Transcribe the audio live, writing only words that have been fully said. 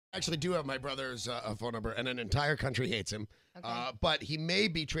I actually do have my brother's phone number, and an entire country hates him. Okay. But he may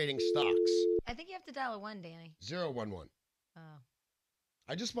be trading stocks. I think you have to dial a 1, Danny. 011. Oh.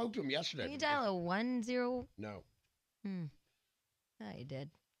 I just spoke to him yesterday. Can you dial a 10? No. Oh, you did.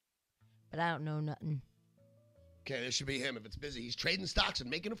 But I don't know nothing. Okay, this should be him. If it's busy, he's trading stocks and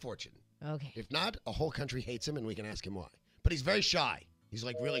making a fortune. Okay. If not, a whole country hates him, and we can ask him why. But he's very shy. He's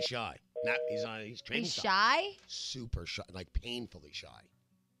like really shy. He's trading He's stocks. shy? Super shy, like painfully shy.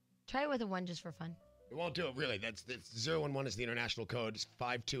 Try it with a 1 just for fun. It won't do it, really. That's 011 is the international code.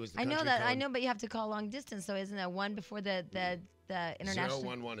 52 is the I country know that. code. I know, but you have to call long distance, so isn't that 1 before the international?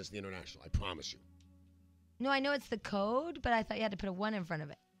 011 is the international. I promise you. No, I know it's the code, but I thought you had to put a 1 in front of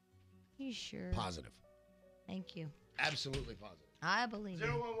it. You sure? Positive. Thank you. Absolutely positive. I believe you.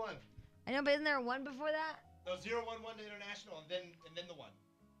 011. I know, but isn't there a 1 before that? No, 011 to international, and then the 1.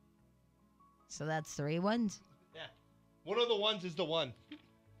 So that's 3 1s? Yeah. One of the ones is the 1.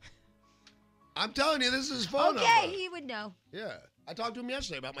 I'm telling you, this is his phone number. Okay, he would know. Yeah. I talked to him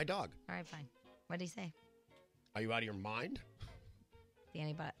yesterday about my dog. All right, fine. What did he say? Are you out of your mind?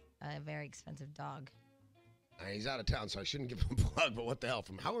 Danny bought a very expensive dog. He's out of town, so I shouldn't give him a plug, but what the hell?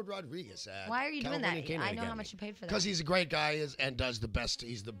 From Howard Rodriguez. Why are you doing California that? Canine I know Academy. how much you paid for that. Because he's a great guy and does the best.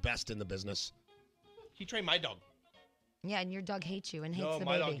 He's the best in the business. He trained my dog. Yeah, and your dog hates you and hates No, the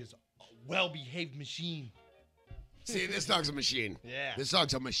my baby. dog is a well-behaved machine. See, this dog's a machine. Yeah. This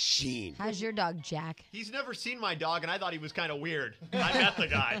dog's a machine. How's your dog, Jack? He's never seen my dog, and I thought he was kind of weird. I met the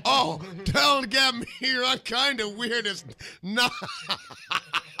guy. Oh, don't get me here. I'm kind of weird as not.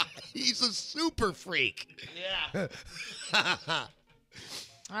 He's a super freak. Yeah.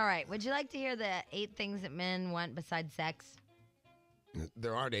 All right. Would you like to hear the 8 things that men want besides sex?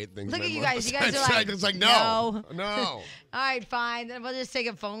 There aren't 8 things. Look men at you want guys. You guys besides are like, sex. It's like, no. No. All right, fine. Then we'll just take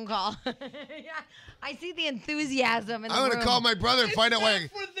a phone call. Yeah, I see the enthusiasm in the I'm going to room. call my brother and find out why.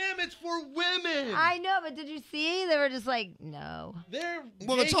 It's not for them. It's for women. I know, but did you see? They were just like, no. They're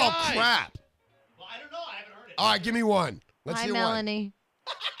Well, gay it's all guys. crap. Well, I don't know. I haven't heard it. All right, give me one. Let's Hi, hear Melanie.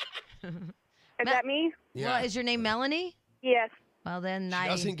 Is that me? one. Yeah. Well, is your name Melanie? Yes. Well, then She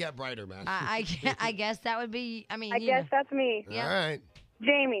doesn't get brighter, man. I guess that would be, I mean, I guess that's me. Yeah. All right.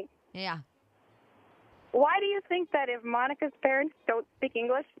 Jamie, Yeah. why do you think that if Monica's parents don't speak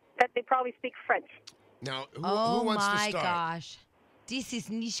English, that they probably speak French? Now, who Oh wants to my start? gosh. This is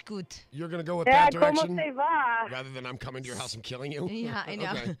nicht gut. You're going to go with Yeah, that como direction? se va? Rather than I'm coming to your house and killing you? Yeah, I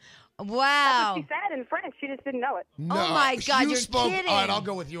know. Okay. Wow. She said in French. She just didn't know it. No, my God, you you're spoke, kidding. All right, I'll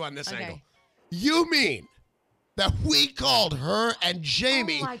go with you on this Okay. angle. You mean that we called her and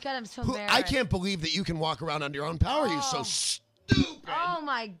Jamie, Oh my God, I'm so who embarrassed. I can't believe that you can walk around under your own power. You're so Oh. stupid. Oh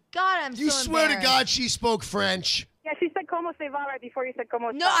my God, I'm You so swear to embarrassed. God she spoke French? Yeah, she said como se va right before you said como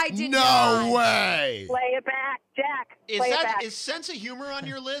No, sta. I did not. No way. Play it back, Jack. Is Play it that back. is sense of humor on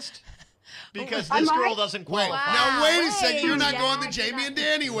your list? Because I this might. girl doesn't Wait, qualify. now wait a second. wait, You're not going the Jack, Jamie you're and not-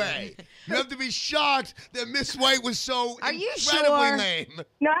 Danny way. You have to be shocked that Miss White was so Are you incredibly sure? lame.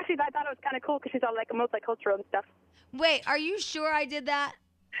 No, actually, I thought it was kind of cool because she's all like multicultural and stuff. Wait, are you sure I did that?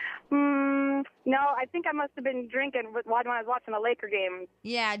 No, I think I must have been drinking when I was watching a Laker game.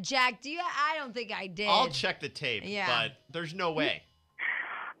 Yeah, Jack, I don't think I did. I'll check the tape, Yeah. but there's no way.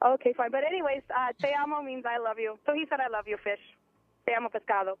 Okay, fine. But anyways, te amo means I love you. So he said I love you, fish. Te amo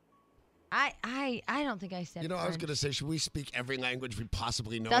pescado. I don't think I said You know, I was French. going to say, should we speak every language we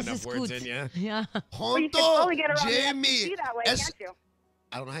possibly know Das enough ist words gut. in, yeah? Yeah. Well, you Honto, should totally get around the Jamie. FCC that way, Es- can't you?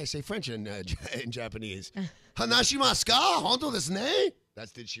 I don't know how you say French in Japanese. Hanashimasu ka? Honto desu ne?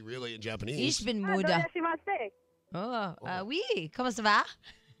 That's did she really in Japanese? Ich bin Ah, müde. donde Oh, oui. Comment ça va?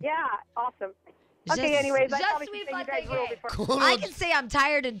 Yeah, awesome. Just- Okay, anyways, I just probably we should say you guys fatigué. rule before. Kono, I can say I'm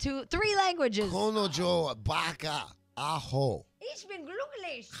tired in 3 languages. Konojo baka aho. Ich bin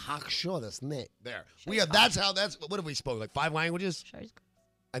glücklich. Hakusho desu ne. There. That's what have we spoke? Like 5 languages?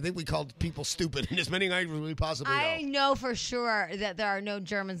 I think we called people stupid in as many languages as we possibly I know. know for sure that there are no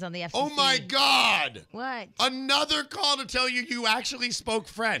Germans on the FCC. Oh my God! What? Another call to tell you actually spoke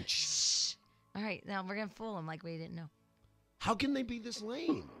French. All right, now we're going to fool them like we didn't know. How can they be this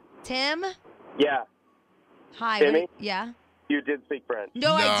lame? Tim? Yeah, Hi. Timmy? Yeah? you did speak French.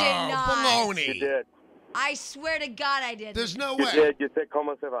 No, I did not. Baloney. You did. I swear to God I did. There's no You way. did. You said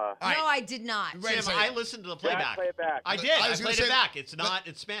como se va. All right. No, I did not. Wait a Sam, second. I listened to the Jack, playback. play it back. I did. I I, was gonna played say- it back. It's not.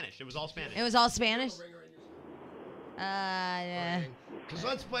 It's Spanish. It was all Spanish. It was all Spanish? Yeah. Because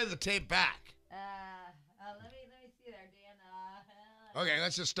let's play the tape back. Let me see there, Dan. Okay,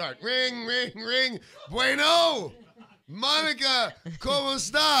 let's just start. Ring, ring, ring. Bueno. Monica, ¿cómo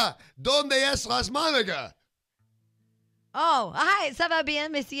está? ¿Dónde es las Monica? Oh, hi. Ça va bien,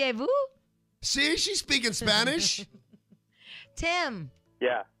 monsieur vous? See, she's speaking Spanish. Tim,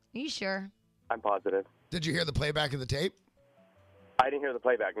 Yeah. Are you sure? I'm positive. Did you hear the playback of the tape? I didn't hear the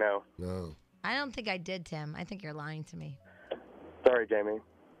playback, no. No. I don't think I did, Tim. I think you're lying to me. Sorry, Jamie.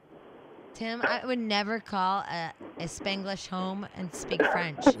 Tim, I would never call a Spanglish home and speak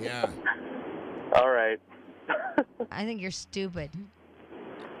French. Yeah. All right. I think you're stupid.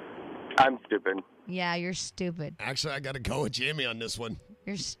 I'm stupid. Yeah, you're stupid. Actually, I got to go with Jamie on this one.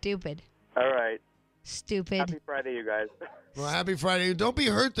 You're stupid. All right. Stupid. Happy Friday, you guys. Well, happy Friday. Don't be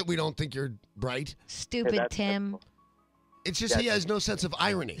hurt that we don't think you're bright. Stupid, that's Tim. It's just he has no sense of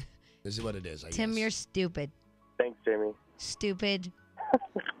irony. This is what it is, I Tim, guess. you're stupid. Thanks, Jamie. Stupid.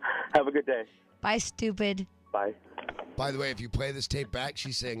 Have a good day. Bye, stupid. Bye. By the way, if you play this tape back,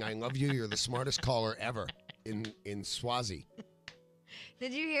 she's saying, I love you. You're the smartest caller ever in Swazi.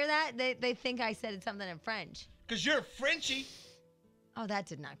 Did you hear that? They think I said something in French. Because you're a Frenchie. Oh, that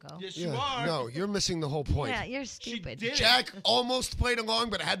did not go. Yes, you are. No, you're missing the whole point. Yeah, you're She stupid. did it. Jack almost played along,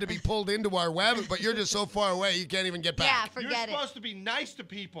 but had to be pulled into our web. But you're just so far away, you can't even get Yeah, back. forget You're supposed to be nice to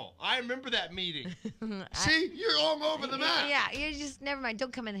people. I remember that meeting. See, you're all over the map. Yeah, you just never mind.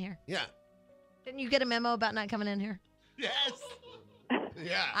 Don't come in here. Yeah. Didn't you get a memo about not coming in here? Yes.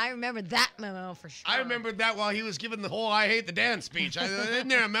 Yeah. I remember that memo for sure. I remembered that while he was giving the whole "I hate the dance" speech. Isn't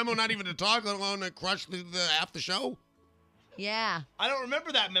there a memo not even to talk, let alone to crush the half the show? Yeah. I don't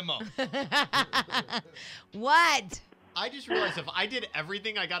remember that memo. What? I just realized if I did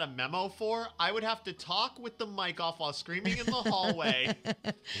everything I got a memo for, I would have to talk with the mic off while screaming in the hallway.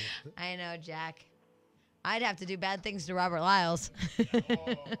 I know, Jack. I'd have to do bad things to Robert Lyles. I like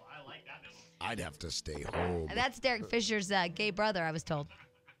that memo. I'd have to stay home. That's Derek Fisher's gay brother, I was told.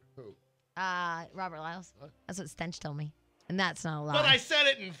 Who? Robert Lyles. That's what Stench told me. And that's not a lie. But I said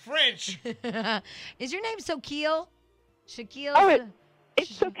it in French. Is your name Sokeel? Shaquille? Oh,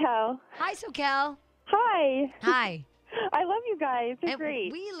 it's SoCal. Hi, Sokel. Hi. Hi. I love you guys. You're And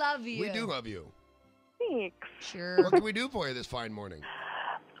great. we love you. We do love you. Thanks. Sure. What can we do for you this fine morning?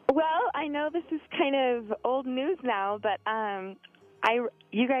 Well, I know this is kind of old news now, but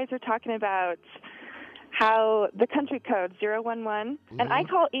you guys are talking about how the country code 011, and I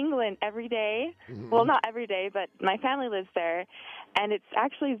call England every day. Well, not every day, but my family lives there, and it's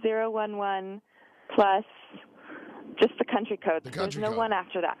actually 011 plus just the country code. The country There's no code. one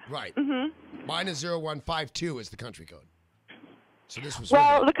after that. Right. Mm-hmm. Mine is 0152 is the country code. So this was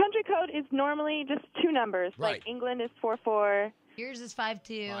Well, the country code is normally just two numbers. Right. Like England is 44. Yours is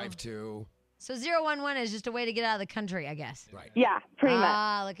 5-2. 52. So 011 is just a way to get out of the country, I guess. Right. Yeah, pretty much.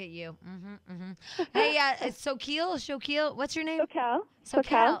 Ah, look at you. Hey, it's Sokeel. What's your name? SoCal.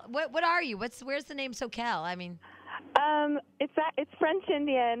 Socal. What are you? Where's the name Socal? I mean, It's French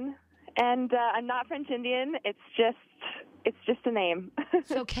Indian, and I'm not French Indian. It's just a name.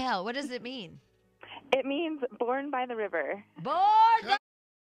 Socal. What does it mean? It means born by the river. Born.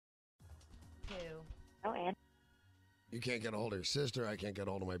 Oh, and You can't get a hold of your sister. I can't get a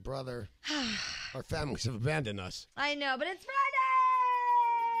hold of my brother. Our families have abandoned us. I know, but it's Friday.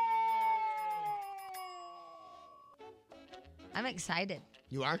 I'm excited.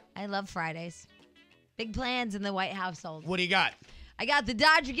 You are? I love Fridays. Big plans in the White household. What do you got? I got the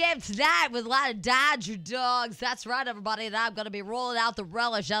Dodger game tonight with a lot of Dodger dogs. That's right, everybody. And I'm going to be rolling out the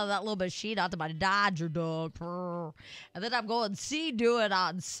relish out of that little bit of sheet onto my Dodger dog. Purr. And then I'm going to sea-do it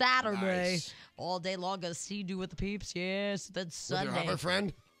on Saturday. Nice. All day long, going to sea-do with the peeps. Yes. Then Sunday. With your hover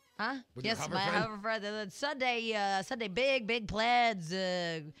friend? Huh? With your Yes, hover my friend? hover friend. And then Sunday, big plans.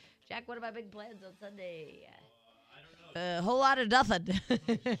 Jack, what are my big plans on Sunday? A whole lot of nothing.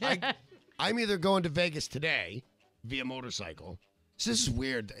 I'm either going to Vegas today via motorcycle. So this is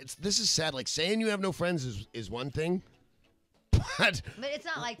weird. This is sad. Like, saying you have no friends is one thing. But But it's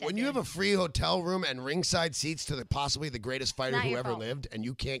not like that. when you have a free hotel room and ringside seats to possibly the greatest fighter not who your ever fault. lived, and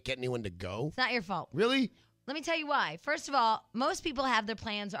you can't get anyone to go? It's not your fault. Really? Let me tell you why. First of all, most people have their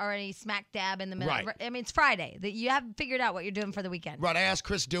plans already smack dab in the middle. Right. I mean, it's Friday. You haven't figured out what you're doing for the weekend. Right. I asked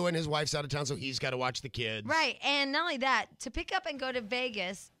Chris Dewin. His wife's out of town, so he's got to watch the kids. Right. And not only that, to pick up and go to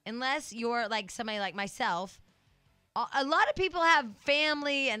Vegas, unless you're like somebody like myself, a lot of people have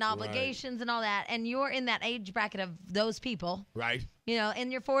family and obligations and all that, and you're in that age bracket of those people. Right. You know,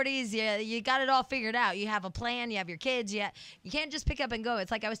 in your 40s, you got it all figured out. You have a plan. You have your kids. You can't just pick up and go.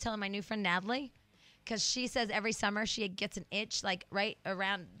 It's like I was telling my new friend Natalie, because she says every summer she gets an itch, like right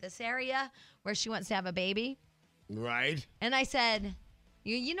around this area where she wants to have a baby. Right. And I said,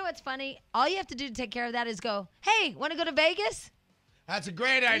 you know what's funny? All you have to do to take care of that is go, hey, want to go to Vegas? That's a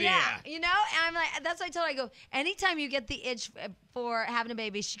great idea. Yeah, you know, and I'm like, that's what I told her. I go, anytime you get the itch for having a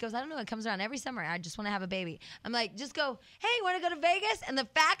baby, she goes, I don't know, it comes around every summer. I just want to have a baby. I'm like, just go, hey, want to go to Vegas? And the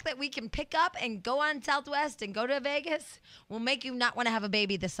fact that we can pick up and go on Southwest and go to Vegas will make you not want to have a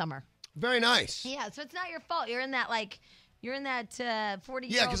baby this summer. Very nice. Yeah, so it's not your fault. You're in that 40-year-old.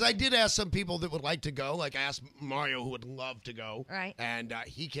 Yeah, because I did ask some people that would like to go. Like, I asked Mario, who would love to go. Right. And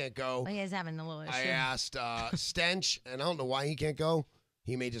he can't go. Oh, he's having a little issue. I asked Stench, and I don't know why he can't go.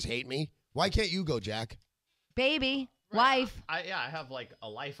 He may just hate me. Why can't you go, Jack? Baby, wife. I have like a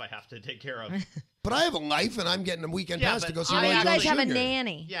life I have to take care of. But I have a life, and I'm getting a weekend pass to go see Oh, Roy you Jones guys have a Jr.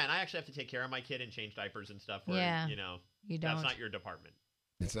 nanny. Yeah, and I actually have to take care of my kid and change diapers and stuff. Where, Yeah, you know, you don't. that's not your department.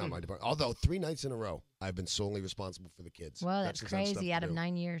 It's not my department. Although 3 nights in a row, I've been solely responsible for the kids. Well, that's because I have stuff crazy. to Out of do.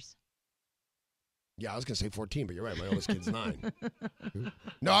 9 years. Yeah, I was going to say 14, but you're right. My oldest kid's 9.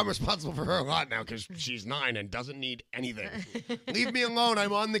 No, I'm responsible for her a lot now because she's 9 and doesn't need anything. Leave me alone.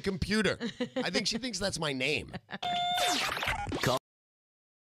 I'm on the computer. I think she thinks that's my name.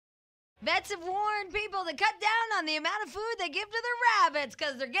 Vets have warned people to cut down on the amount of food they give to their rabbits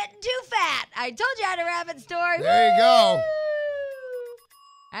because they're getting too fat. I told you I had a rabbit story. There you go. Woo!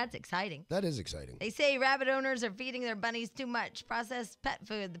 That's exciting. That is exciting. They say rabbit owners are feeding their bunnies too much processed pet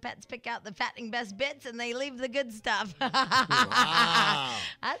food. The pets pick out the fattening best bits and they leave the good stuff. Wow.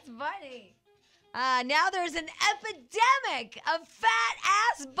 That's funny. Now there's an epidemic of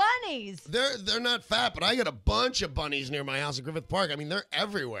fat-ass bunnies. They're not fat, but I got a bunch of bunnies near my house in Griffith Park. I mean, they're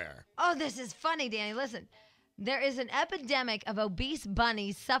everywhere. Oh, this is funny, Danny. Listen. There is an epidemic of obese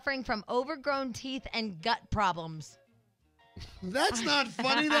bunnies suffering from overgrown teeth and gut problems. That's not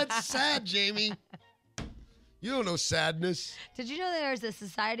funny. That's sad, Jamie. You don't know sadness. Did you know there's a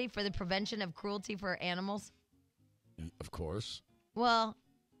Society for the Prevention of Cruelty for Animals? Of course. Well,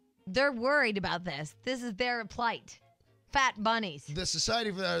 they're worried about this. This is their plight. Fat bunnies. The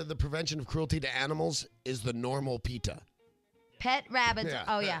Society for the Prevention of Cruelty to Animals is the normal PETA. Pet rabbits. Yeah,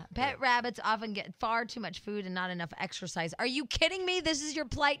 Oh, yeah. Pet rabbits often get far too much food and not enough exercise. Are you kidding me? This is your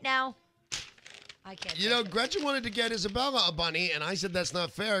plight now? I can't. You know, Gretchen wanted to get Isabella a bunny, and I said that's not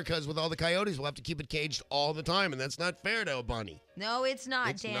fair because with all the coyotes, we'll have to keep it caged all the time, and that's not fair to a bunny. No, it's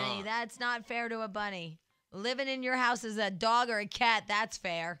not, It's Danny. not. That's not fair to a bunny. Living in your house as a dog or a cat, that's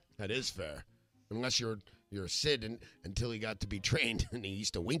fair. That is fair. Unless you're a Sid until he got to be trained, and he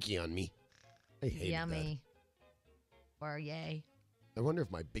used to winky on me. I hated Yummy. Or yay. that. I wonder if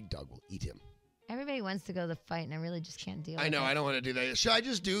my big dog will eat him. Everybody wants to go to the fight, and I really just can't deal with I know, it. I don't want to do that. Should I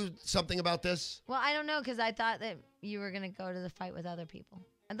just do something about this? Well, I don't know, because I thought that you were going to go to the fight with other people.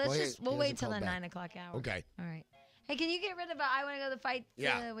 And Well, we'll he wait hasn't till the called back. 9 o'clock hour. Okay. All right. Hey, can you get rid of I want to go to the fight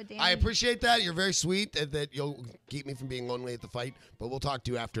Yeah. with Danny? I appreciate that. You're very sweet that you'll keep me from being lonely at the fight, but we'll talk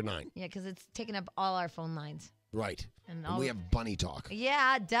to you after 9. Yeah, because it's taking up all our phone lines. Right. And And we have bunny talk.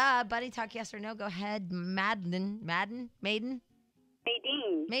 Yeah, duh. Buddy talk, yes or no. Go ahead. Maiden?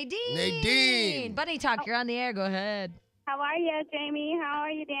 Nadine. Nadine. Buddy talk, you're on the air. Go ahead. How are you, Jamie? How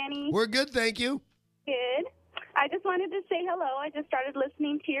are you, Danny? We're good, thank you. Good. I just wanted to say hello. I just started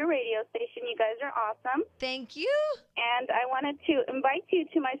listening to your radio station. You guys are awesome. Thank you. And I wanted to invite you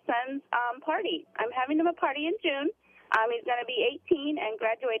to my son's party. I'm having him a party in June. He's going to be 18 and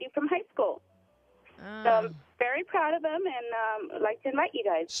graduating from high school. So I'm very proud of him and I'd like to invite you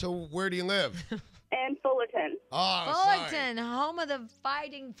guys. So where do you live? And Fullerton. Oh, Fullerton, home of the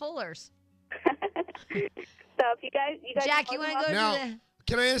Fighting Fullers. So if you guys Jack, you want to go Now, to the...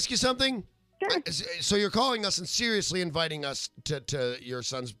 can I ask you something? Sure. So you're calling us and seriously inviting us to your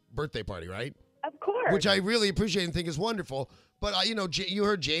son's birthday party, right? Of course. Which I really appreciate and think is wonderful. But, you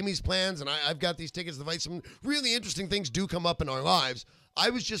heard Jamie's plans, and I've got these tickets to invite. Some really interesting things do come up in our lives. I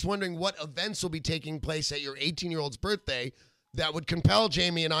was just wondering what events will be taking place at your 18-year-old's birthday that would compel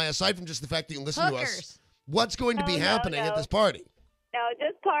Jamie and I, aside from just the fact that you listen to us, Hookers. what's going to be happening at this party? No,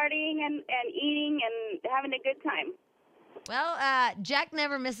 just partying and eating and having a good time. Well, Jack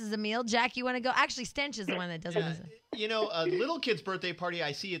never misses a meal. Jack, you want to go? Actually, Stench is the one that doesn't miss it. You know, a little kid's birthday party,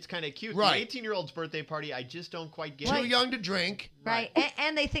 I see it's kind of cute. Right. The 18-year-old's birthday party, I just don't quite get Too it. young to drink. Right.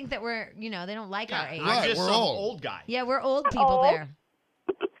 And they think that we're, they don't like Yeah, our age. I'm Right, just we're some old. old guy. Yeah, we're old people old? there.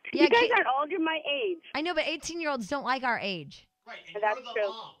 Yeah, You guys kid- aren't old. You're my age. I know, but 18-year-olds don't like our age. Right, and That's you're the true.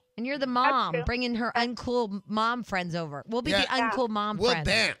 mom. And you're the mom true. bringing her uncool mom friends over. We'll be Yeah. the uncool mom We'll friends.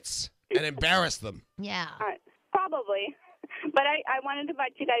 dance and embarrass them. Yeah. Probably. But I wanted to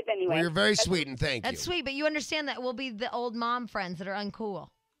invite you guys anyway. Well, you're very sweet, and thank That's you. sweet, but you understand that we'll be the old mom friends that are uncool.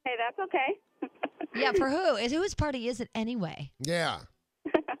 Hey, that's okay. Yeah, for who? Whose party is it anyway? Yeah.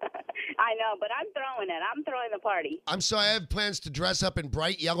 I know, but I'm throwing it. I'm throwing the party. I'm sorry, I have plans to dress up in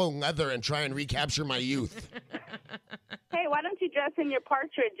bright yellow leather and try and recapture my youth. Hey, Hey, why don't you dress in your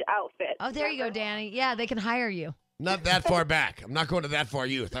partridge outfit? Oh, there you go, Danny. Yeah, they can hire you. Not that far back. I'm not going to that far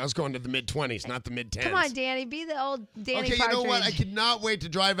youth. I was going to the mid-20s, not the mid-10s. Come on, Danny. Be the old Danny Okay, Partridge. you know what? I cannot wait to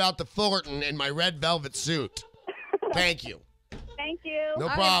drive out to Fullerton in my red velvet suit. Thank you. Thank you. No All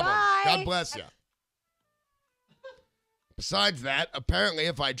right, problem. bye. God bless you. Besides that, apparently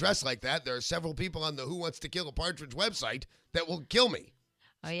if I dress like that, there are several people on the Who Wants to Kill a Partridge website that will kill me.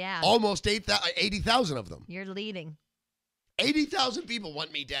 Oh, yeah. Almost 80,000 of them. You're leading. 80,000 people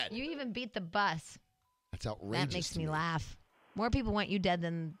want me dead. You even beat the bus. That's outrageous. That makes to me laugh. More people want you dead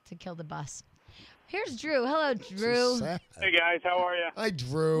than to kill the bus. Here's Drew. Hello, Drew. So sad. Hey guys, how are you? Hi,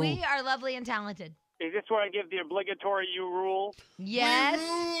 Drew. We are lovely and talented. Is this where I give the obligatory you rule? Yes. We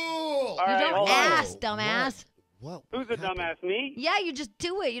rule! All You right, don't hold on. ask, dumbass. What? Who's the dumbass? Me? Yeah, you just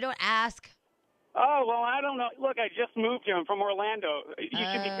do it. You don't ask. Oh, well, I don't know. Look, I just moved here. I'm from Orlando. You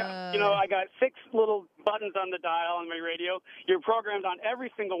should be, I got 6 little buttons on the dial on my radio. You're programmed on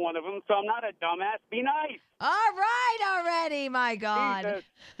every single one of them, so I'm not a dumbass. Be nice. All right already, my God.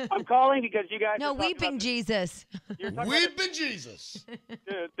 Jesus. I'm calling because you guys No, are talking weeping about Jesus. you're talking Weeping Jesus.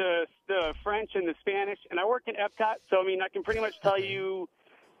 about the French and the Spanish, and I work in Epcot, so, I mean, I can pretty much tell you,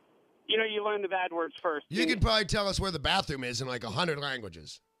 you learn the bad words first. You can probably tell us where the bathroom is in like 100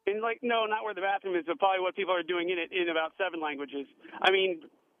 languages. And no, not where the bathroom is, but probably what people are doing in it in about 7 languages. I mean,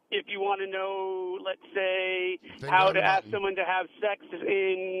 if you want to know, let's say, Finger how on to the ask button. someone to have sex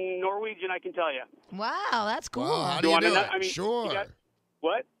in Norwegian, I can tell you. Wow, that's cool. Wow, how do you wanna do know- it? I mean, Sure. you got-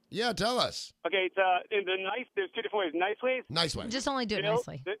 What? Yeah, tell us. Okay, it's in the nice. There's 2 different ways. Nice ways. Nice way. Just only do it Vil-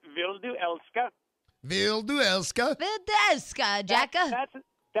 nicely. Vil du elska. Vil du elska? Videska, Jacka.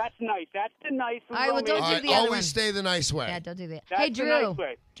 That's nice. That's the nice. All right, well, romantic- don't All do right, the other always one. stay the nice way. Yeah, don't do that. That's Hey, the Drew. nice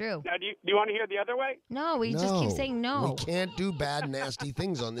way. Drew. Now, do you want to hear the other way? No, we just keep saying no. We can't do bad, nasty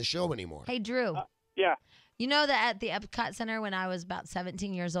things on this show anymore. Hey, Drew. Yeah. You know that at the Epcot Center when I was about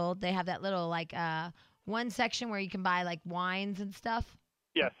 17 years old, they have that little like one section where you can buy like wines and stuff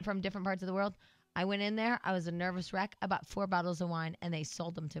Yes. from different parts of the world. I went in there. I was a nervous wreck. I bought 4 bottles of wine and they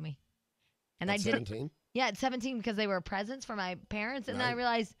sold them to me. And At I didn't. 17? Yeah, at 17 because they were presents for my parents. And then I Right.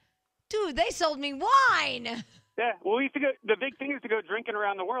 realized, dude, they sold me wine. Yeah. Well, we used to go. The big thing is to go drinking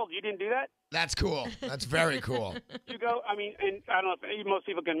around the world. You didn't do that. That's cool. That's very cool. You go. I mean, and I don't know if most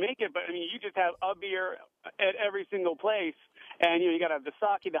people can make it, but I mean, you just have a beer at every single place, and you got to have the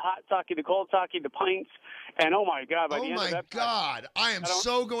sake, the hot sake, the cold sake, the pints, and oh my god! By the Oh end my of that, God. I am I don't-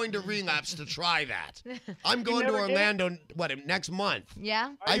 so going to relapse to try that. I'm going to never did? Orlando, next month?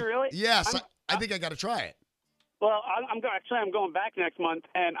 Yeah? Are you really? Yes. I'm- I think I got to try it. Well, I'm going back next month,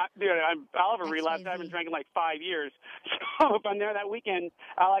 and I'll have a relapse. XYZ. I haven't drank in like 5 years, so if I'm there that weekend,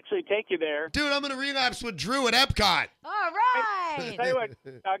 I'll actually take you there. Dude, I'm going to relapse with Drew at Epcot. All right. Tell you what,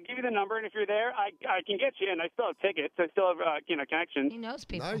 I'll give you the number, and if you're there, I can get you in. I still have tickets. I still have connections. He knows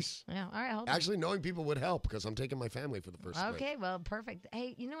people. Nice. Yeah. All right. Hold on. Actually, knowing people would help because I'm taking my family for the first time. Okay. Well, perfect.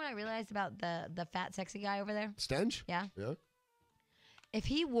 Hey, you know what I realized about the fat, sexy guy over there? Stench? Yeah. Yeah. If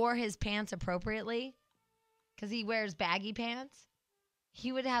he wore his pants appropriately, because he wears baggy pants,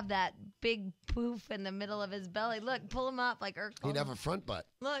 he would have that big poof in the middle of his belly. Look, pull him up like Urkel. He'd have a front butt.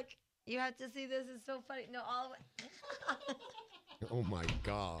 Look, you have to see this. It's so funny. No, all the way. Oh my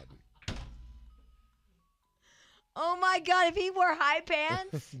God. Oh my God! If he wore high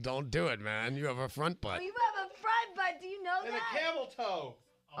pants, Don't do it, man. You have a front oh, butt. you have a front butt. Do you know And a that? camel toe.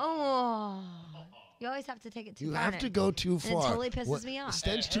 Oh, you always have to take it too You far. have to go too And it far. totally pisses me off.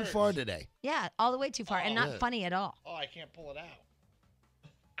 Stench It too hurts. far today. Yeah, all the way too far, and not yeah. funny at all. Oh, I can't pull it out.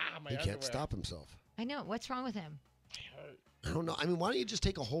 Ah, my He underwear. can't stop himself. I know. What's wrong with him? I don't know. I mean, why don't you just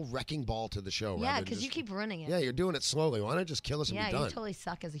take a whole wrecking ball to the show? Yeah, rather than because you just- keep ruining it. Yeah, you're doing it slowly. Why not just kill us and Yeah, be you done? totally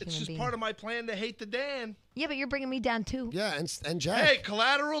suck as a It's human just being. part of my plan to hate the Dan. Yeah, but you're bringing me down too. Yeah, and Jack. Hey,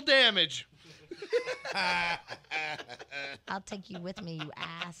 collateral damage. I'll take you with me, you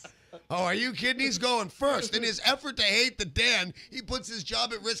ass. Oh, are you kidding? He's going first. In his effort to hate the Dan, he puts his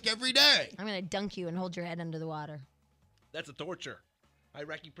job at risk every day. I'm gonna dunk you and hold your head under the water. That's a torture.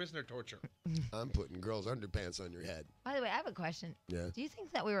 Iraqi prisoner torture. I'm putting girls' underpants on your head. By the way, I have a question. Yeah. Do you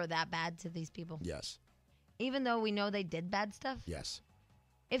think that we were that bad to these people? Yes. Even though we know they did bad stuff? Yes.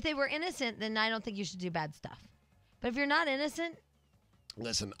 If they were innocent, then I don't think you should do bad stuff. But if you're not innocent,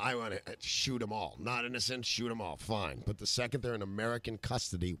 Listen, I want to shoot them all. Not innocent, shoot them all. Fine. But the second they're in American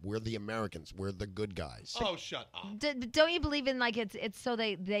custody, we're the Americans. We're the good guys. Oh, shut up. don't you believe in like it's so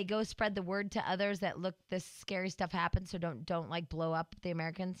they go spread the word to others that look, this scary stuff happens, so don't like blow up the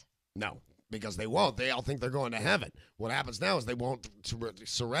Americans? No, because they won't. They all think they're going to heaven. What happens now is they won't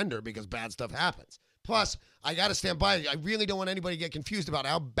surrender because bad stuff happens. Plus, I got to stand by. I really don't want anybody to get confused about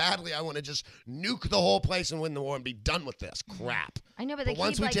how badly I want to just nuke the whole place and win the war and be done with this crap. I know, but they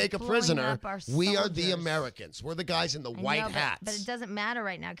once keep, we like, take a blowing prisoner, up our we are the soldiers. Americans. We're the guys in the I white know, hats. But it doesn't matter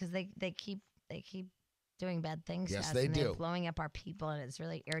right now because they keep doing bad things. Yes, to us, they and do. They're blowing up our people, and it's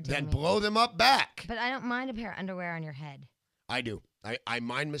really irritating. Then me. blow them up back. But I don't mind a pair of underwear on your head. I do. I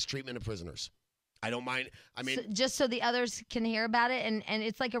mind mistreatment of prisoners. I don't mind. I mean, just so the others can hear about it, and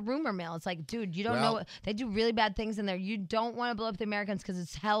it's like a rumor mill. It's like, dude, you don't know. They do really bad things in there. You don't want to blow up the Americans because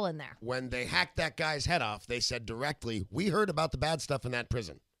it's hell in there. when they hacked that guy's head off, they said directly, "We heard about the bad stuff in that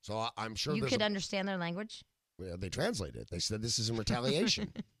prison." So I'm sure You could understand their language. they translated it. They said this is in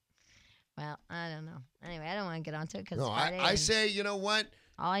retaliation. Well, I don't know. Anyway, I don't want to get onto it because No, I say, you know what?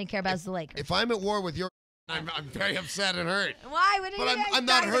 all I care about is the Lakers. If I'm at war with your, I'm very upset and hurt. Why? What are But you guys I'm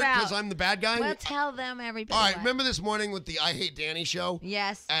not talking hurt about? because I'm the bad guy. Well, tell them everybody. All right, what. remember this morning with the I Hate Danny show?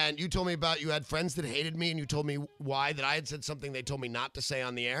 Yes. And you told me about you had friends that hated me, and you told me why, that I had said something they told me not to say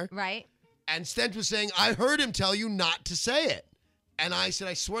on the air. Right. And Stent was saying, I heard him tell you not to say it. And I said,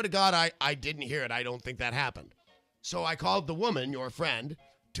 I swear to God, I didn't hear it. I don't think that happened. So I called the woman, your friend,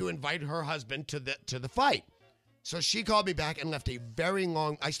 to invite her husband to the fight. So she called me back and left a very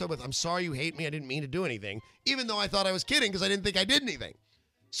long, I started with, I'm sorry you hate me. I didn't mean to do anything, even though I thought I was kidding because I didn't think I did anything.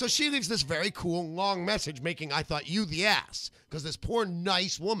 So she leaves this very cool, long message making I thought you the ass because this poor,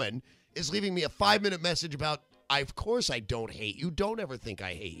 nice woman is leaving me a 5-minute message about, of course I don't hate you. Don't ever think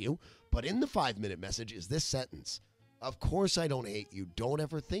I hate you. But in the 5-minute message is this sentence. Of course I don't hate you. Don't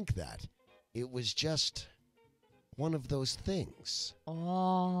ever think that. It was just one of those things.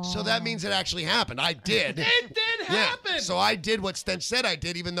 Oh. So that means it actually happened. I did. It did happen. So I did what Stench said I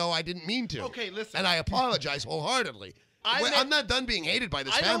did, even though I didn't mean to. Okay, listen. And I apologize wholeheartedly. I'm not done being hated by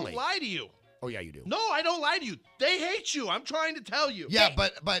this I family. don't lie to you. Oh, yeah, you do. No, I don't lie to you. They hate you. I'm trying to tell you. Yeah,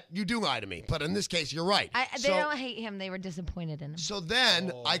 but you do lie to me. But in this case, you're right. They don't hate him. They were disappointed in him. So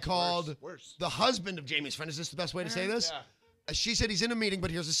then Oh, I called worse. the husband of Jamie's friend. Is this the best way to say this? Yeah. She said he's in a meeting, but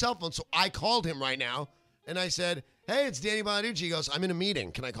here's his cell phone. So I called him right now, and I said, hey, it's Danny Bonaducci. He goes, I'm in a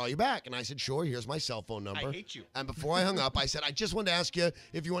meeting. Can I call you back? And I said, sure, here's my cell phone number. I hate you. And before I hung up, I said, I just wanted to ask you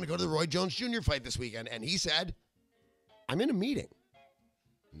if you want to go to the Roy Jones Jr. fight this weekend. And he said, I'm in a meeting.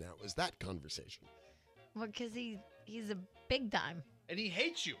 And that was that conversation. Well, because he's a big time. And he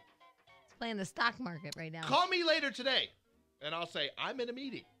hates you. He's playing the stock market right now. Call me later today, and I'll say, I'm in a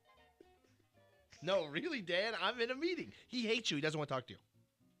meeting. No, really, Dan, I'm in a meeting. He hates you. He doesn't want to talk to you.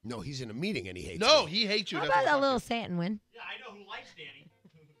 No, he's in a meeting and he hates No, me. he hates you. How He doesn't about a wanna little talk to Santin win? Yeah, I know who likes Danny.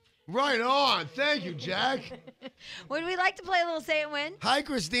 Right on. Thank you, Jack. Would we like to play a little Santin win? Hi,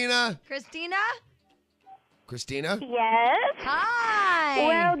 Christina. Christina? Christina? Yes. Hi.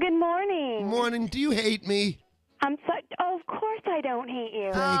 Well, good morning. Morning. Do you hate me? I'm so. Oh, of course I don't hate you.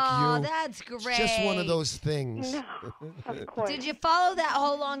 Thank oh, you. that's great. It's just one of those things. No, of course. Did you follow that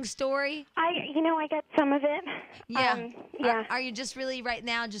whole long story? I got some of it. Yeah. Yeah. Are you just really right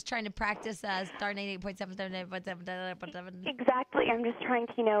now just trying to practice star 88.7, 38.7? Exactly. I'm just trying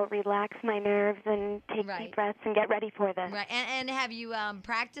to, relax my nerves and take Right. deep breaths and get ready for this. Right. And have you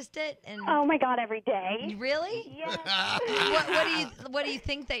practiced it? And Oh my God, every day. really? Yes. What do you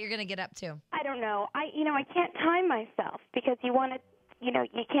think that you're gonna get up to? I don't know. I can't time myself because you want to, you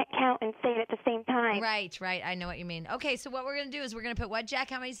can't count and say it at the same time. Right. I know what you mean. Okay, so what we're gonna do is we're gonna put what, Jack?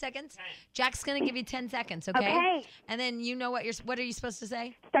 How many seconds? 10. Jack's gonna give you 10 seconds. Okay. Okay. And then you know what are you supposed to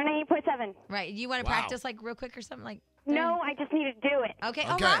say? Star 98.7. Right. You want to Wow. practice like real quick or something like? No, I just need to do it. Okay.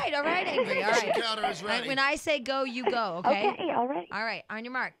 Okay. All right, Angry. All right. Counter is ready. When I say go, you go. Okay. Okay, all right. All right. On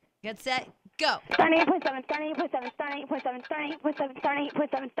your mark. Get set. Go. Star 98.7, Star 98.7, Star 98.7, Star 98.7, Star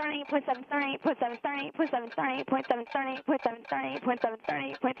 98.7, Star 98.7, Star 98.7, Star 98.7, Star 98.7, Star 98.7, Star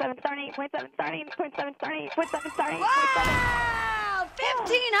 98.7, Star 98.7, Star 98.7, Star 98.7, Star 98.7, Star 98.7. Wow! $1,500.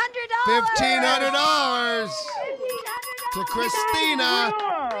 $1,500 to Christina.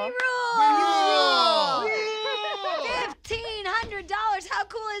 Rule. Rule. $1,500. How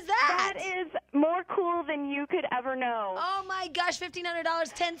cool is that? That is more cool than you could ever know. Oh my gosh,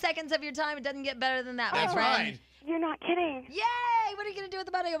 $1,500, 10 seconds of your time. It doesn't get better than that, my That's friend. right. You're not kidding. Yay! What are you going to do with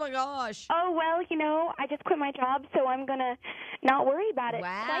the money? Oh my gosh. Oh, well, I just quit my job, so I'm going to not worry about it.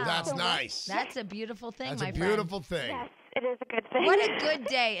 Wow. quite That's so much. nice. That's a beautiful thing, That's my a friend. beautiful thing. Yes, it is a good thing. What a good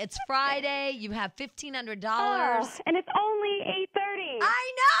day. It's Friday. You have $1,500. Oh, and it's only 8:30.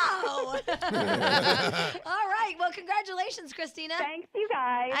 I know. All right. Well, congratulations, Christina. Thanks, you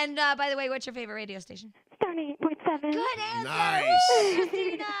guys. And by the way, what's your favorite radio station? Star 98.7. Good answer. Nice. Woo,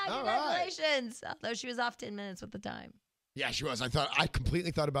 Christina, All right. congratulations. Although she was off 10 minutes with the time. Yeah, she was. I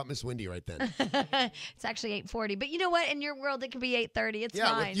completely thought about Miss Wendy right then. It's actually 8:40. But you know what? In your world, it can be 8:30. It's Yeah,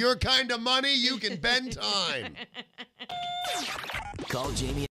 fine. with your kind of money, you can bend time. Call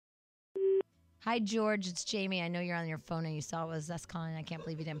Jamie. Hi, George. It's Jamie. I know you're on your phone and you saw it was us calling. I can't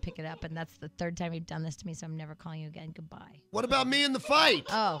believe you didn't pick it up. And that's the third time you've done this to me, so I'm never calling you again. Goodbye. What about me in the fight?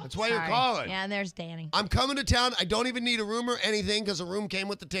 Oh, That's why sorry. you're calling. Yeah, and there's Danny. I'm coming to town. I don't even need a room or anything because a room came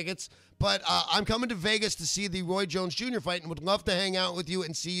with the tickets. But I'm coming to Vegas to see the Roy Jones Jr. fight and would love to hang out with you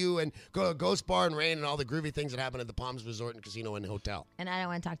and see you and go to Ghost Bar and Rain and all the groovy things that happen at the Palms Resort and Casino and Hotel. And I don't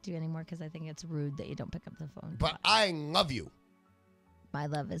want to talk to you anymore because I think it's rude that you don't pick up the phone. But I love you. My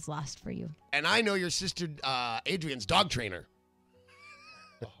love is lost for you. And I know your sister Adrian's dog trainer.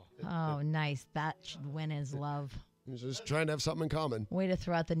 Oh, nice. That should win his love. He's just trying to have something in common. Way to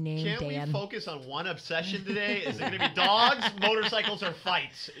throw out the name, Can't Dan. we focus on one obsession today? Is it going to be dogs, motorcycles, or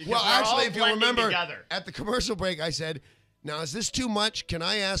fights? Because Well, we're all actually, if you blending remember, together. at the commercial break, I said, now, is this too much? Can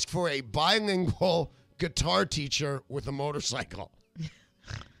I ask for a bilingual guitar teacher with a motorcycle?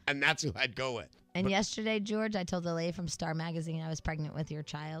 And that's who I'd go with. And yesterday, George, I told the lady from Star Magazine I was pregnant with your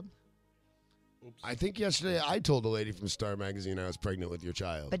child. I think yesterday I told a lady from Star Magazine I was pregnant with your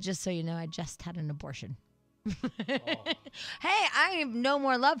child. But just so you know, I just had an abortion. Hey, I have no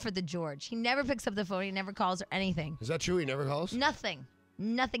more love for the George. He never picks up the phone. He never calls or anything. Is that true? He never calls? Nothing.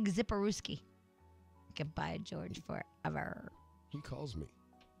 Nothing zipperooski. Goodbye, George, forever. He calls me.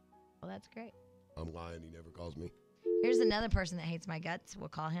 Well, that's great. I'm lying. He never calls me. Here's another person that hates my guts. We'll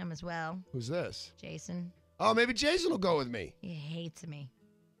call him as well. Who's this? Jason. Oh, maybe Jason will go with me. He hates me.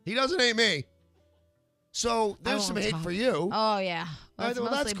 He doesn't hate me. So I there's some won't hate talk. for you. Oh, yeah. Well, it's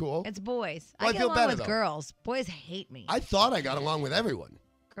that's mostly- cool. It's boys. Well, I I get feel along better, with though. girls. Boys hate me. I thought I got along with everyone.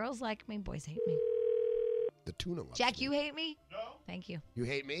 Girls like me. Boys hate me. The tuna loves Jack, me. you hate me? No. Thank you. You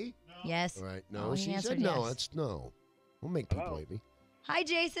hate me? Yes. All right. No, Oh, he she answered said no. yes. That's no. We'll make people hate me. Hi,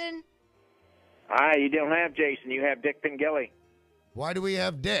 Jason. Hi, you don't have Jason. You have Dick Pingilly. Why do we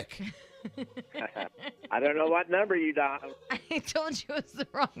have Dick? I don't know what number you dialed. I told you it was the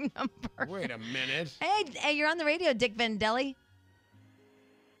wrong number. Wait a minute. Hey, you're on the radio, Dick Vandelli.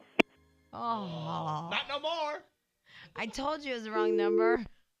 Oh. Not no more. I told you it was the wrong number.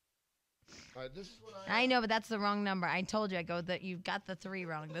 This is what I know, but that's the wrong number. I told you. I go that you've got the 3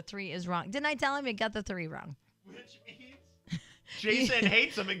 wrong. The 3 is wrong. Didn't I tell him you got the 3 wrong? Which means Jason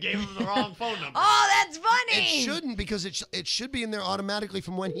hates him and gave him the wrong phone number. Oh, that's funny. It shouldn't because it should be in there automatically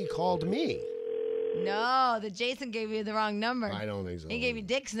from when he called me. No, the Jason gave you the wrong number. I don't think so. He gave you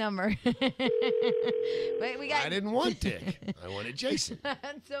Dick's number. Wait, we got. I didn't want Dick. I wanted Jason.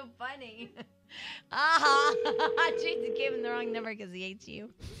 That's so funny. Jason gave him the wrong number because he hates you.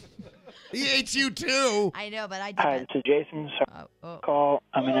 He hates you too. I know, but I did Hi, that. this is Jason. Sorry call.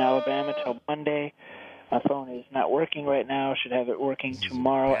 I'm in Alabama till Monday. My phone is not working right now. Should have it working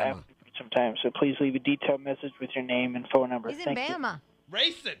tomorrow after sometime. So please leave a detailed message with your name and phone number. He's in Thank you. Bama.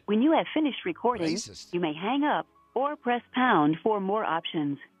 Racist. When you have finished recording, Racist. you may hang up or press pound for more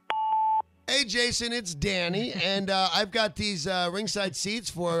options. Hey, Jason, it's Danny, and I've got these ringside seats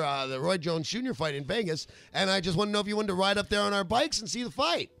for the Roy Jones Jr. fight in Vegas, and I just want to know if you wanted to ride up there on our bikes and see the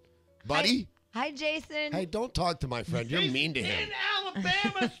fight. Buddy? Hi, Jason. Hey, don't talk to my friend. You're mean to him. In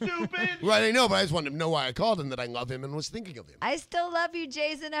Alabama, stupid. Right, I know, but I just wanted to know why I called him, that I love him and was thinking of him. I still love you,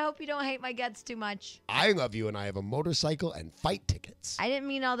 Jason. I hope you don't hate my guts too much. I love you, and I have a motorcycle and fight tickets. I didn't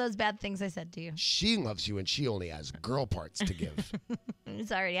mean all those bad things I said to you. She loves you, and she only has girl parts to give. I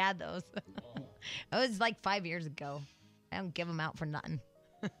already had those. It was like 5 years ago. I don't give them out for nothing.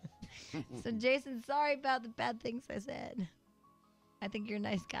 So, Jason, sorry about the bad things I said. I think you're a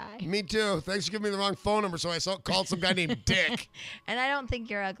nice guy. Me too. Thanks for giving me the wrong phone number, so I called some guy named Dick. And I don't think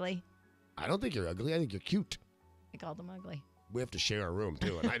you're ugly. I don't think you're ugly. I think you're cute. I called him ugly. We have to share a room,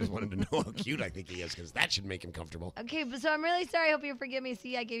 too, and I just wanted to know how cute I think he is, because that should make him comfortable. Okay, but so I'm really sorry. I hope you forgive me.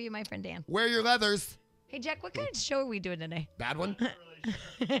 See, I gave you my friend Dan. Wear your leathers. Hey, Jack, what kind of show are we doing today? Bad one?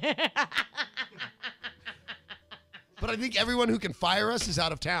 But I think everyone who can fire us is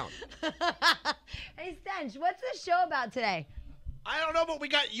out of town. Hey, Stench, what's the show about today? I don't know, but we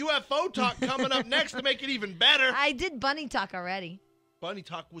got UFO talk coming up next to make it even better. I did bunny talk already. Bunny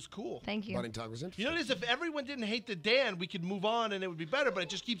talk was cool. Thank you. Bunny talk was interesting. You notice if everyone didn't hate the Dan, we could move on and it would be better, but it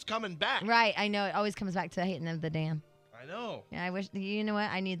just keeps coming back. Right, I know. It always comes back to hating of the Dan. I know. Yeah, I wish, you know what?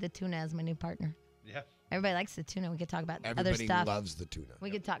 I need the tuna as my new partner. Yeah. Everybody likes the tuna. We could talk about Everybody other stuff. loves the tuna.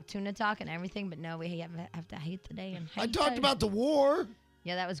 We could talk tuna talk and everything, but no, we have to hate the Dan. I talked about the war.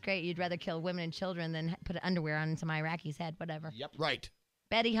 Yeah, that was great. You'd rather kill women and children than put underwear on some Iraqi's head, whatever. Yep. Right.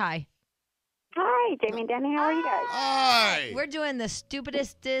 Betty, hi. Hi, Jamie and Danny. How are you guys? Hi. We're doing the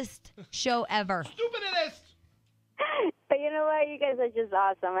stupidest show ever. Stupidest. know what? You guys are just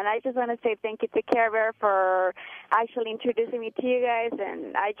awesome. And I just want to say thank you to Care Bear for actually introducing me to you guys.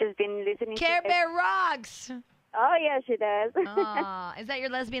 And I just been listening to Care you guys. Bear rocks. Oh, yeah, she does. Aw, is that your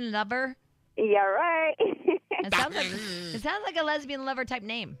lesbian lover? Yeah, right. It sounds like a lesbian lover type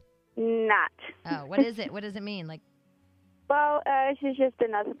name. Not. Oh, what is it? What does it mean? Like, Well, she's just a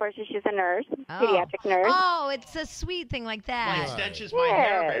nurse. She's a nurse, pediatric nurse. Oh, it's a sweet thing like that. Like Stench is my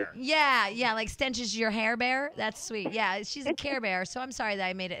hair bear. Yeah, like Stench is your hair bear. That's sweet. Yeah, she's a Care Bear. So I'm sorry that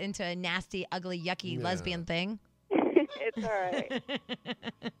I made it into a nasty, ugly, yucky lesbian thing. It's all right.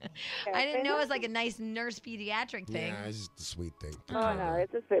 I didn't know it was like a nice nurse pediatric thing. Yeah, it's just a sweet thing. Oh, no,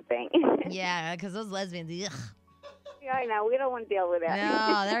 it's a sweet thing. Yeah, because those lesbians, ugh. Yeah, I know. We don't want to deal with that.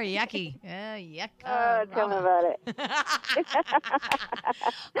 No, they're yucky. Yuck. Oh, tell me about it.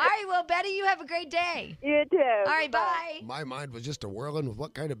 All right, well, Betty, you have a great day. You too. All right, bye. My mind was just a whirling with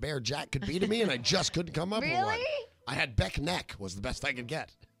what kind of bear Jack could be to me, and I just couldn't come up with one. Really? I had Beck Neck was the best I could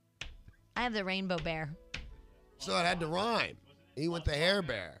get. I have the rainbow bear. So it had to rhyme. He went the hair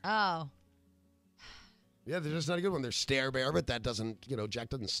bear. Oh. Yeah, they're just not a good one. They're stare bear, but that doesn't, Jack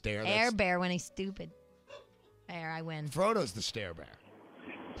doesn't stare. Air bear when he's stupid. There, I win. Frodo's the stare bear.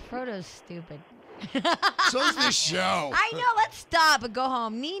 Frodo's stupid. So's this show. I know. Let's stop and go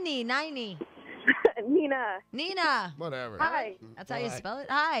home. Nini, Nini. Nina. Nina. Whatever. Hi. That's how you spell it?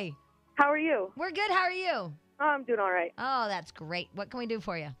 Hi. How are you? We're good. How are you? Oh, I'm doing all right. Oh, that's great. What can we do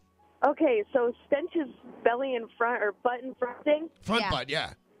for you? Okay, so Stench's belly in front or butt in front thing, Front butt,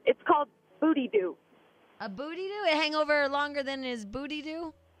 yeah. it's called booty do. A booty do? It hang over longer than his booty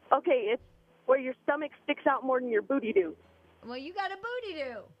do? Okay, it's where your stomach sticks out more than your booty do. Well, you got a booty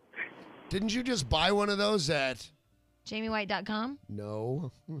do. Didn't you just buy one of those at... JamieWhite.com?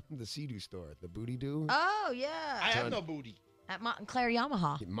 No, the Sea-Doo store, the Booty Doo. Oh, yeah. I have no booty. At Montclair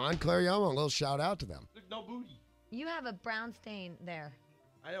Yamaha. Montclair Yamaha, a little shout out to them. There's no booty. You have a brown stain there.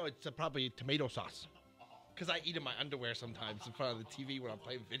 I know it's probably tomato sauce. Because I eat in my underwear sometimes in front of the TV when I'm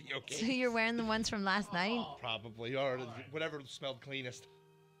playing video games. So you're wearing the ones from last night? Probably, or whatever smelled cleanest.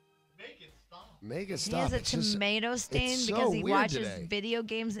 Make it He stop. has a It's just- tomato stain it's so because he weird watches today. video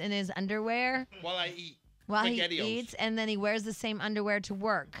games in his underwear While I eat. while he SpaghettiOs. eats, and then he wears the same underwear to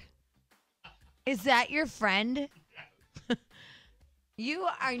work. Is that your friend? You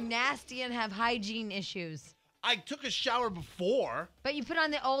are nasty and have hygiene issues. I took a shower before. But you put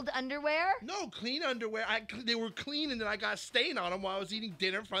on the old underwear? No, clean underwear. They were clean, and then I got a stain on them while I was eating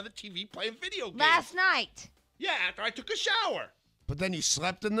dinner in front of the TV playing video games. Last night. Yeah, after I took a shower. But then you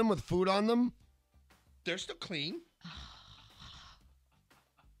slept in them with food on them? They're still clean.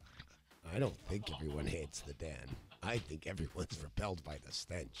 I don't think everyone hates the den. I think everyone's repelled by the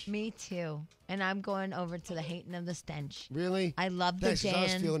stench. Me too. And I'm going over to the hating of the stench. Really? I love the Thanks, 'cause I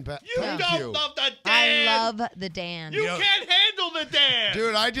was Dan. feeling bad. You Thank don't you. love the I Dan. love the Dan. You can't handle the Dan.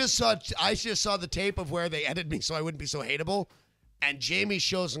 Dude, I just saw the tape of where they edited me so I wouldn't be so hateable. And Jamie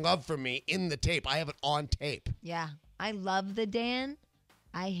shows love for me in the tape. I have it on tape. Yeah. I love the Dan.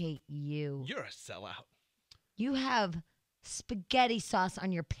 I hate you. You're a sellout. You have spaghetti sauce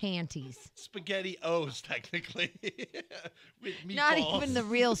on your panties. Spaghetti O's, technically. With meatballs. Not even the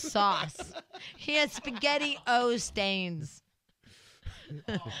real sauce. He has spaghetti O stains.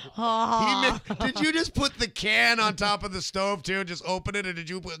 Oh. Did you just put the can on top of the stove too? Just open it, or did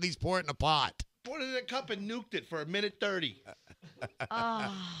you at least pour it in a pot? Poured it in a cup and nuked it for a minute 30.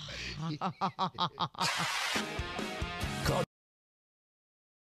 Oh.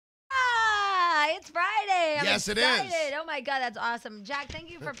 It's Friday. I'm Yes, it is. excited. Oh my God, that's awesome. Jack, thank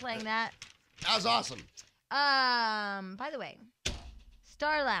you for playing that. That was awesome. By the way,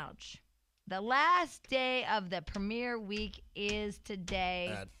 Star Lounge. The last day of the premiere week is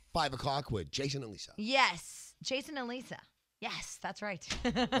today. At 5 o'clock with Jason and Lisa. Yes, Jason and Lisa. Yes, that's right.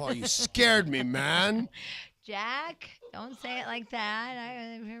 Oh, you scared me, man. Jack, don't say it like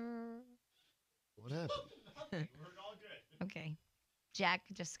that. What happened? Okay. Jack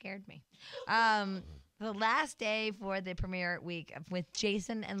just scared me. The last day for the premiere week with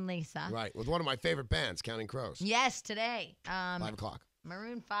Jason and Lisa. Right, with one of my favorite bands, Counting Crows. Yes, today. 5 o'clock.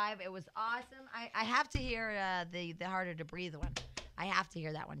 Maroon 5. It was awesome. I have to hear the Harder to Breathe one. I have to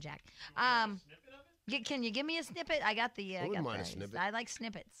hear that one, Jack. Can you give me a snippet? I got the. I wouldn't mind a snippet. I like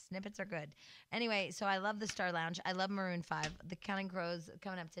snippets. Snippets are good. Anyway, so I love the Star Lounge. I love Maroon 5. The Counting Crows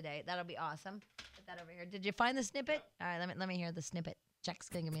coming up today. That'll be awesome. Put that over here. Did you find the snippet? All right, let me hear the snippet. Jack's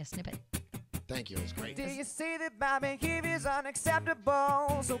gonna give me a snippet. Thank you. It was great. Do you see that my behavior's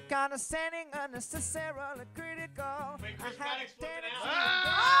unacceptable? So condescending, unnecessarily critical. Wait, Chris I have Maddox flipping tendency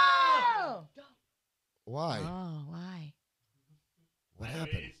out. Oh! Why? Oh, why? What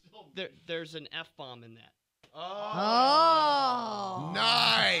happened? There's an F-bomb in that. Oh.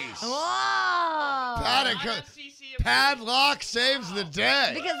 Nice. Whoa. Padlock saves the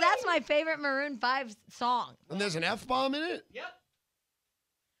day. Because that's my favorite Maroon 5 song. And there's an F-bomb in it? Yep.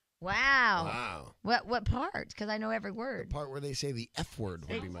 Wow. What part? Because I know every word. The part where they say the F word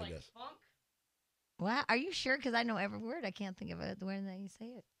would be my guess. Wow. Are you sure? Because I know every word. I can't think of it the way that you say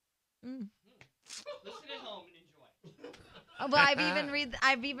it. Mm. Listen at home and enjoy. Oh, but I've even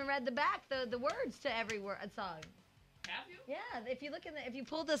read the back, the words to every word song. Have you? Yeah. If you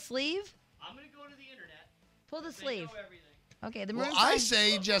pull the sleeve. I'm gonna go to the internet. Pull the They sleeve. know everything. Okay, the Well, Maroon I 5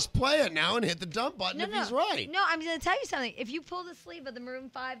 say just play it now and hit the dump button if he's right. No, I'm going to tell you something. If you pull the sleeve of the Maroon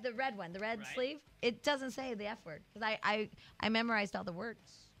 5, the red one, the red sleeve, it doesn't say the F word because I memorized all the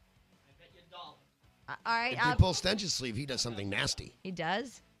words. I bet you $1. All right. If you pull Stench's sleeve, he does something nasty. He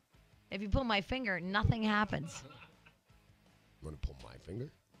does? If you pull my finger, nothing happens. You want to pull my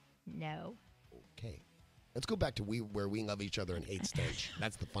finger? No. Okay. Let's go back to where we love each other and hate Stench.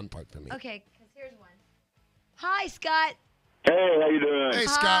 That's the fun part for me. Okay, because here's one. Hi, Scott. Hey, how you doing? Hey,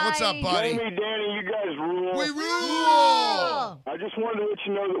 Scott. What's up, buddy? Jamie, Danny, you guys rule. We rule! I just wanted to let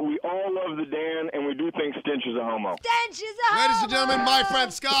you know that we all love the Dan, and we do think Stench is a homo. Stench is a homo! Ladies and gentlemen, my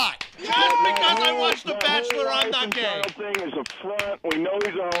friend Scott. Just because I watched The Bachelor, I'm not gay. The thing is a front. We know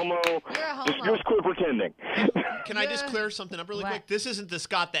he's a homo. You're a homo. Just quit pretending. Can I just clear something up really quick? This isn't the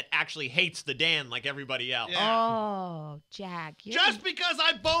Scott that actually hates the Dan like everybody else. Oh, Jack. Just because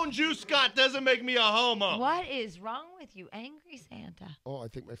I boned you, Scott, doesn't make me a homo. What is wrong with you, angry Santa? Oh, I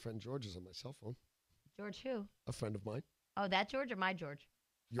think my friend George is on my cell phone. George who? A friend of mine. Oh, that George or my George?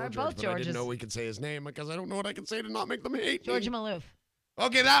 Your Or George, both but I Georges. didn't know we could say his name because I don't know what I can say to not make them hate George me. Maloof.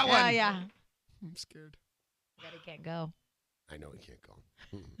 Okay, that one. Yeah. I'm scared. But he can't go. I know he can't go.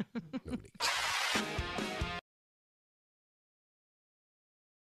 Nobody.